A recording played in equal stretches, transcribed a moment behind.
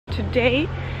today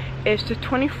is the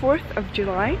 24th of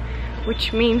July,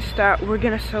 which means that we're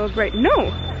gonna celebrate,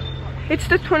 no, it's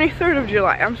the 23rd of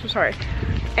July, I'm so sorry.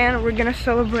 And we're gonna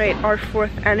celebrate our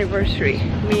 4th anniversary,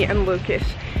 me and Lucas.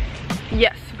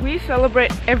 Yes, we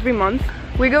celebrate every month.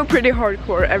 We go pretty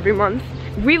hardcore every month.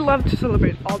 We love to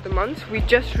celebrate all the months. We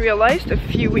just realized a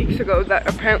few weeks ago that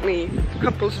apparently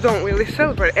couples don't really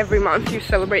celebrate every month. You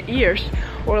celebrate years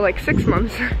or like 6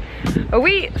 months. But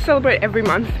we celebrate every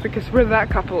month because we're that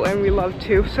couple and we love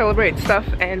to celebrate stuff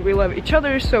and we love each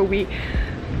other, so we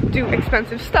do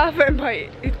expensive stuff and buy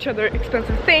each other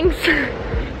expensive things.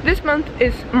 This month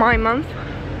is my month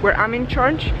where I'm in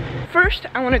charge. First,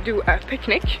 I want to do a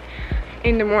picnic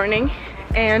in the morning,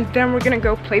 and then we're gonna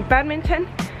go play badminton.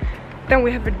 Then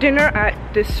we have a dinner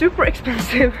at this super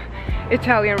expensive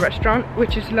Italian restaurant,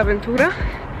 which is La Ventura.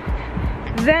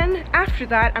 Then after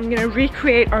that, I'm gonna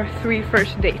recreate our 3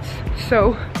 first dates.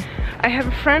 So I have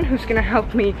a friend who's gonna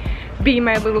help me be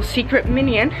my little secret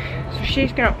minion. So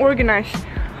she's gonna organize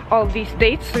all of these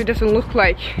dates so it doesn't look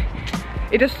like,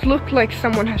 it does look like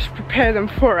someone has prepared them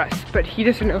for us, but he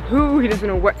doesn't know who, he doesn't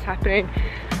know what's happening.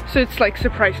 So it's like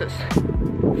surprises.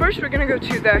 First we're gonna go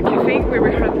to the cafe where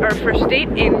we had our first date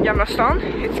in Gamla Stan.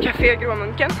 It's Café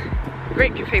Gråmunken.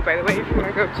 Great cafe, by the way, if you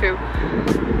wanna go to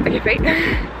a cafe.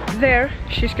 There,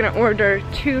 she's gonna order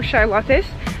 2 chai lattes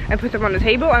and put them on the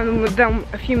table, and then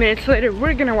a few minutes later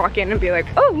we're gonna walk in and be like,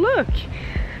 oh look!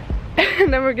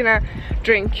 And then we're gonna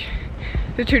drink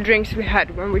the 2 drinks we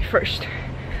had when we first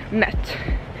met.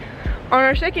 On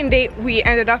our second date we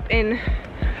ended up in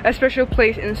a special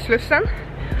place in Slussen,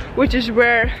 which is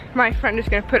where my friend is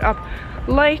gonna put up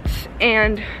lights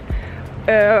and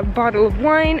a bottle of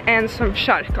wine and some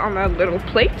chark on a little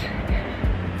plate.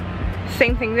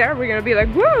 Same thing there, we're gonna be like,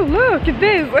 whoa, look at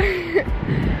this!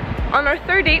 On our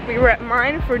third date we were at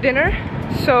mine for dinner,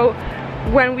 so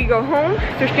when we go home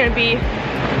there's gonna be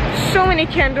so many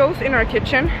candles in our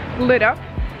kitchen lit up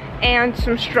and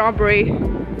some strawberry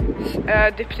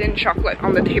dipped in chocolate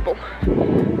on the table.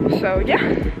 So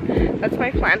yeah, that's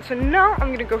my plan. So now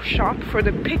I'm gonna go shop for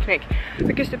the picnic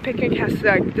because the picnic has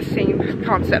like the same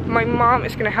concept. My mom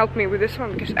is gonna help me with this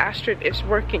one because Astrid is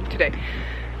working today.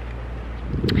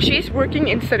 She's working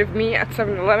instead of me at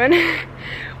 7-Eleven,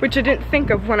 which I didn't think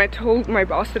of when I told my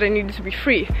boss that I needed to be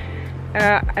free.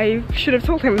 I should have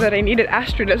told him that I needed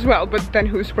Astrid as well, but then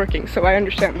who's working, so I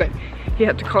understand that he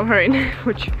had to call her in,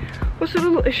 which was a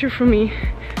little issue for me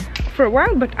for a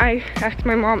while, but I asked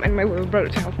my mom and my little brother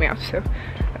to help me out, so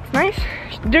that's nice.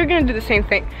 They're gonna do the same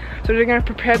thing, so they're gonna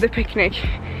prepare the picnic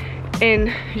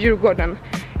in Djurgården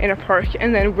in a park,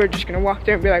 and then we're just gonna walk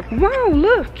there and be like, wow,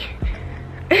 look!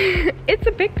 It's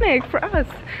a picnic for us!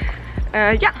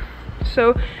 Yeah,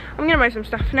 so I'm gonna buy some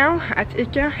stuff now at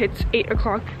ICA. It's 8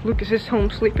 o'clock, Lucas is home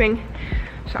sleeping,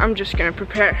 so I'm just gonna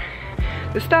prepare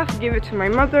the stuff, give it to my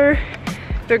mother.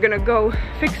 They're gonna go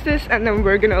fix this, and then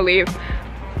we're gonna leave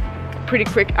pretty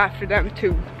quick after them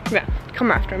to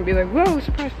come after and be like, whoa,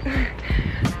 surprise.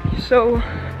 So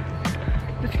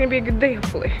it's gonna be a good day,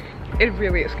 hopefully. It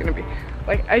really is gonna be.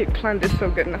 Like, I planned this so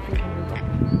good, nothing can go wrong.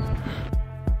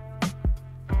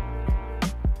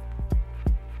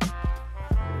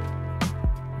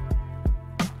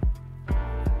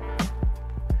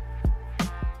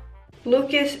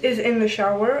 Lucas is in the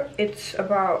shower. It's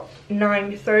about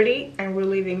 9:30 and we're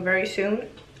leaving very soon.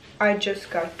 I just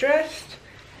got dressed.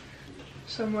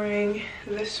 So I'm wearing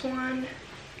this one.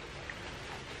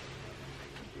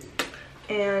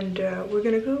 And we're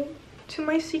gonna go to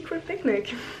my secret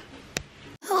picnic.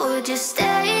 Would you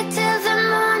stay till the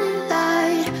morning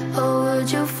light? Or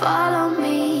would you follow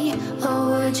me? Or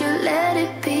would you let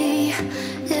it be?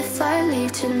 If I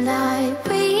leave tonight,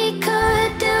 we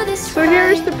could do this. So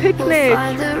here's the picnic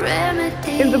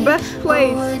in the best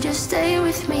place. Or would you stay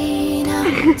with me now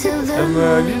till the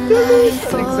morning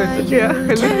excited, yeah, a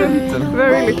little,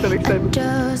 very little excited.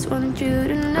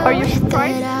 Are you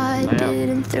surprised?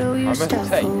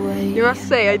 You must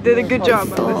say I did a good job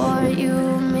on this.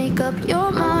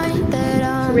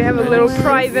 So we have a little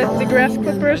private grass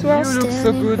clipper as well. You look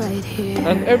so good,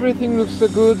 and everything looks so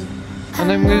good,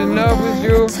 and I'm in love with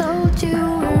you.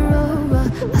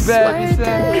 Baby,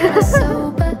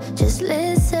 just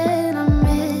listen, I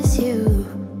miss you.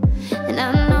 And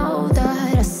I know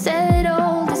that I said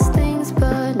all these things,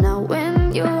 but now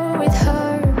when you're with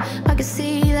her, I can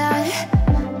see that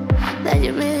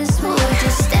you miss me. Would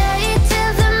you stay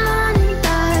till the morning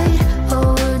light,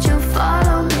 or would you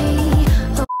follow me?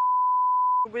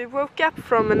 We woke up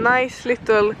from a nice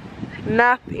little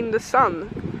nap in the sun.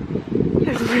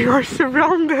 And we are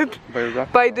surrounded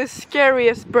by the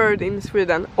scariest bird in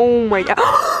Sweden. Oh my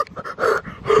god.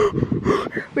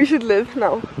 We should leave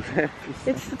now.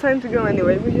 It's the time to go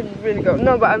anyway. We should really go.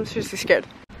 No, but I'm seriously scared.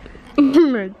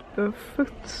 Like a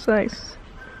foot size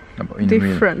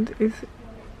different is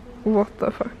what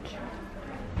the fuck.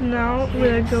 Now we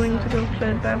are going to go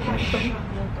play badminton.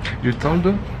 You told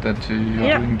her that you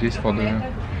are doing this for the...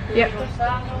 Yeah.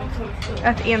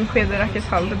 At Enskede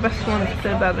Rackethall, the best one to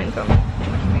play badminton.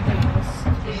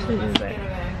 See you there.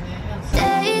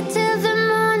 Stay till the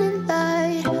morning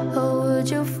light, or would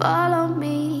you follow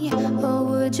me, or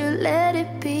would you let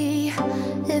it be?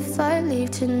 If I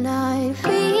leave tonight,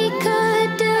 we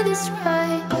could do this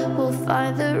right. We'll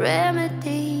find the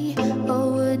remedy,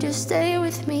 or would you stay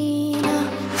with me now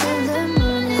till the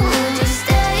morning? Would you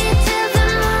stay till the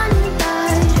morning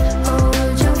light, or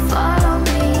would you follow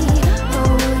me, or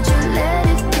would you let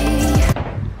it be?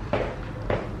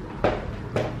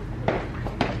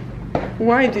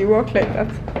 Why do you walk like that?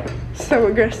 So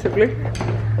aggressively.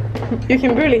 You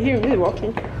can barely hear me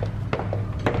walking.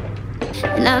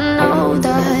 And I know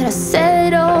that I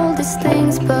said all these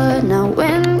things, but now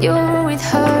when you're with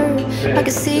her, I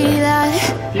can see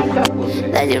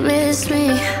that you miss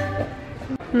me.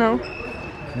 No.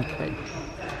 Okay.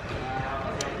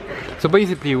 So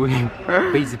basically we're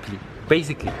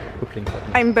playing.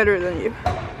 I'm better than you.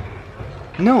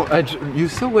 No, you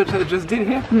saw what I just did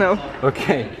here? No.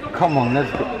 Okay, come on,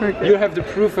 let's go. Okay. You have the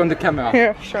proof on the camera.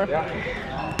 Yeah, sure.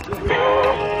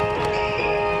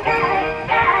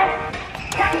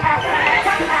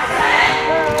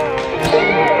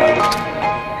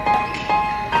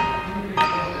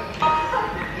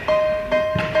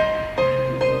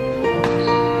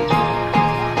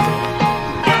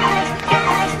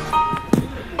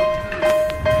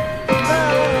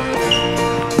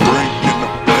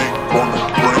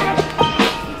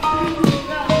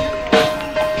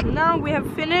 Now we have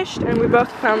finished and we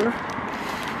bought some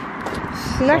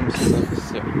snacks.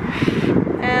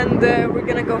 And we're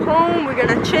gonna go home, we're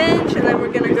gonna change, and then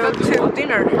we're gonna go to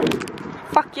dinner.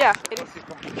 Fuck yeah, it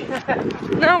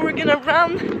is. Now we're gonna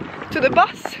run to the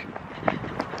bus.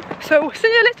 So, see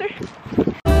you later.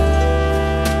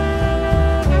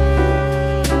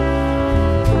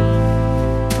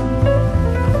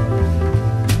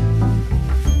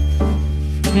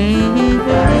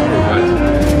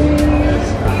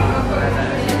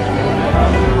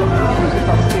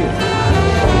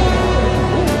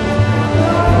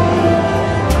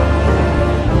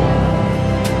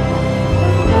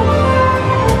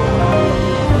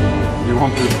 You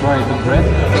want to try the bread?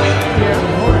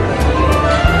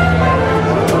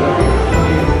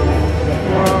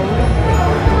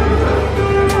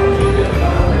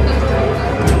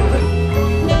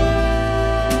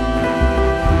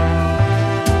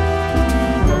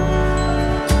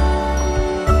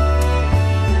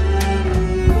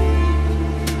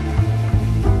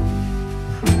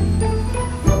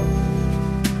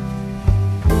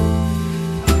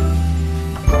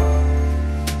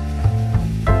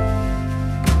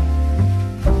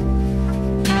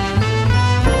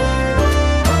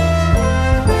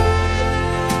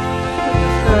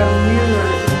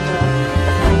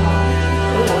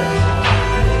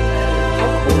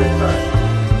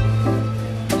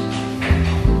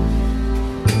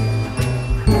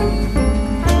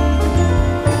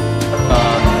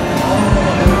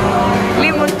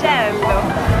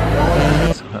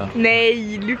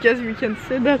 Nej, Lucas, we can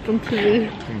say that on TV.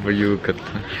 But you could.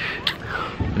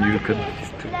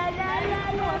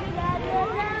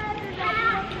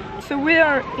 So we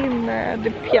are in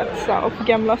the piazza of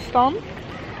Gamla Stan.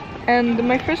 And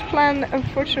my first plan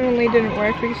unfortunately didn't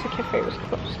work because the cafe was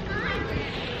closed.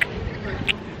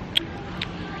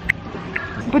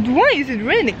 But why is it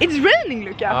raining? It's raining,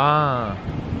 Lucas! Ah.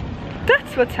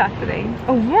 That's what's happening.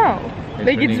 Oh wow!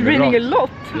 It's raining a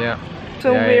lot. Yeah.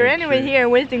 So yeah, we're anyway true. here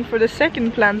waiting for the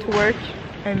second plan to work.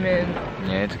 I mean...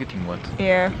 Yeah, it's getting wet.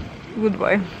 Yeah,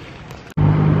 goodbye.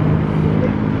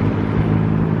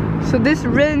 So this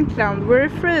rain cloud, we're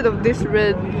afraid of this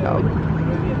rain cloud.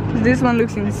 This one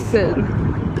looks insane.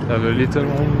 Have a little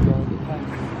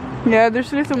one. Yeah,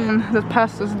 there's a little one that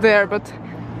passed us there, but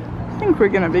I think we're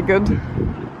gonna be good.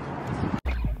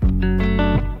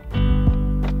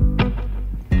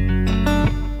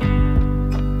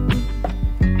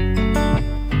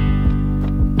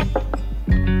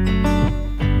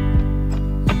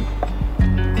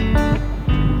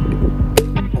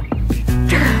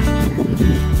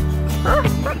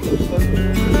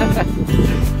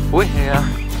 We're here.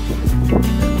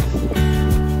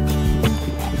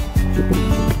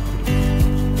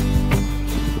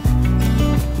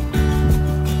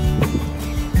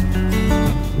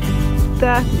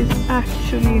 That is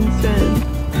actually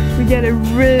insane. We get a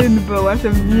rainbow as a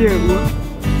view.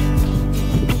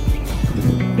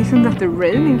 Isn't that the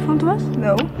rain in front of us?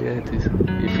 No. Yeah, it is.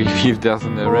 If there's a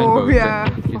rainbow, yeah.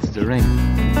 then it's the rain.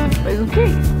 But it's okay.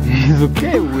 It's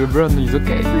okay, Wilburn is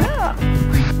okay. Yeah.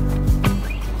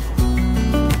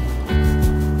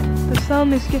 The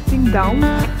sun is getting down,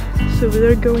 so we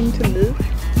are going to leave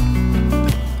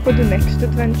for the next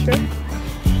adventure.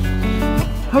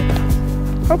 Hop,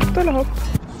 hop, dollar hop.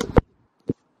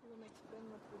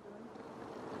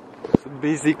 So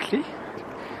basically,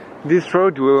 this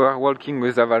road we were walking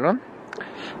with Avalon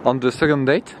on the second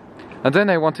date, and then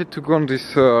I wanted to go on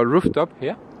this rooftop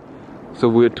here, so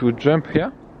we had to jump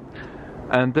here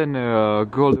and then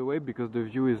go all the way because the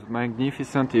view is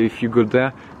magnificent. If you go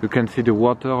there you can see the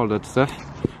water, all that stuff,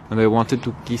 and I wanted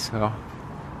to kiss her.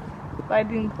 I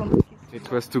didn't want to kiss her.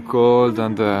 It was too cold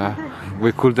and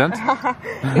we couldn't.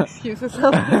 Excuses.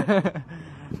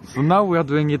 So now we are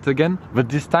doing it again, but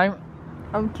this time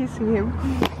I'm kissing him.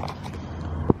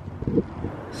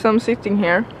 So I'm sitting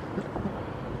here.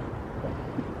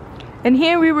 And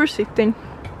here we were sitting.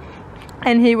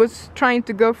 And he was trying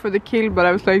to go for the kill, but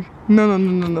I was like, no, no,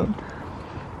 no, no, no.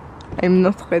 I'm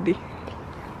not ready.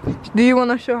 Do you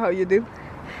want to show how you did?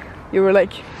 You were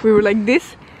like, we were like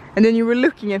this, and then you were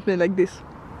looking at me like this.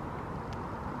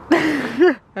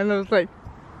 And I was like,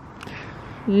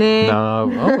 nah.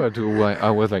 No, I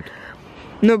was like...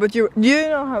 No, but you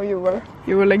know how you were.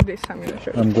 You were like this, I'm gonna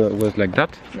show you. And was like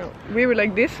that? No, we were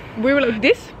like this. We were like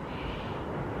this.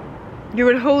 You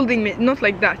were holding me, not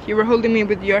like that. You were holding me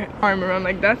with your arm around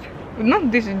like that. But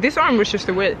not this. This arm was just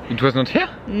away. It was not here?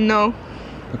 No.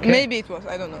 Okay. Maybe it was.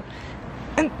 I don't know.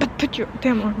 And but put your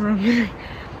damn arm around me.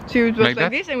 So it was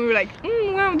like this, and we were like,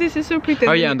 wow, this is so pretty.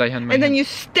 Oh yeah, and I had my and then hand. you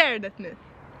stared at me.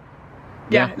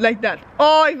 Yeah. Yeah, like that.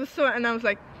 Oh, it was so. And I was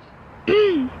like.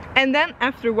 And then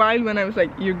after a while, when I was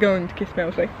like, you're going to kiss me, I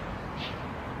was like,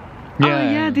 oh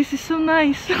yeah, this is so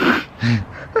nice. And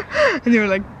you were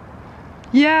like,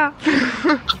 yeah.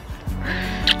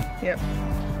 Yeah.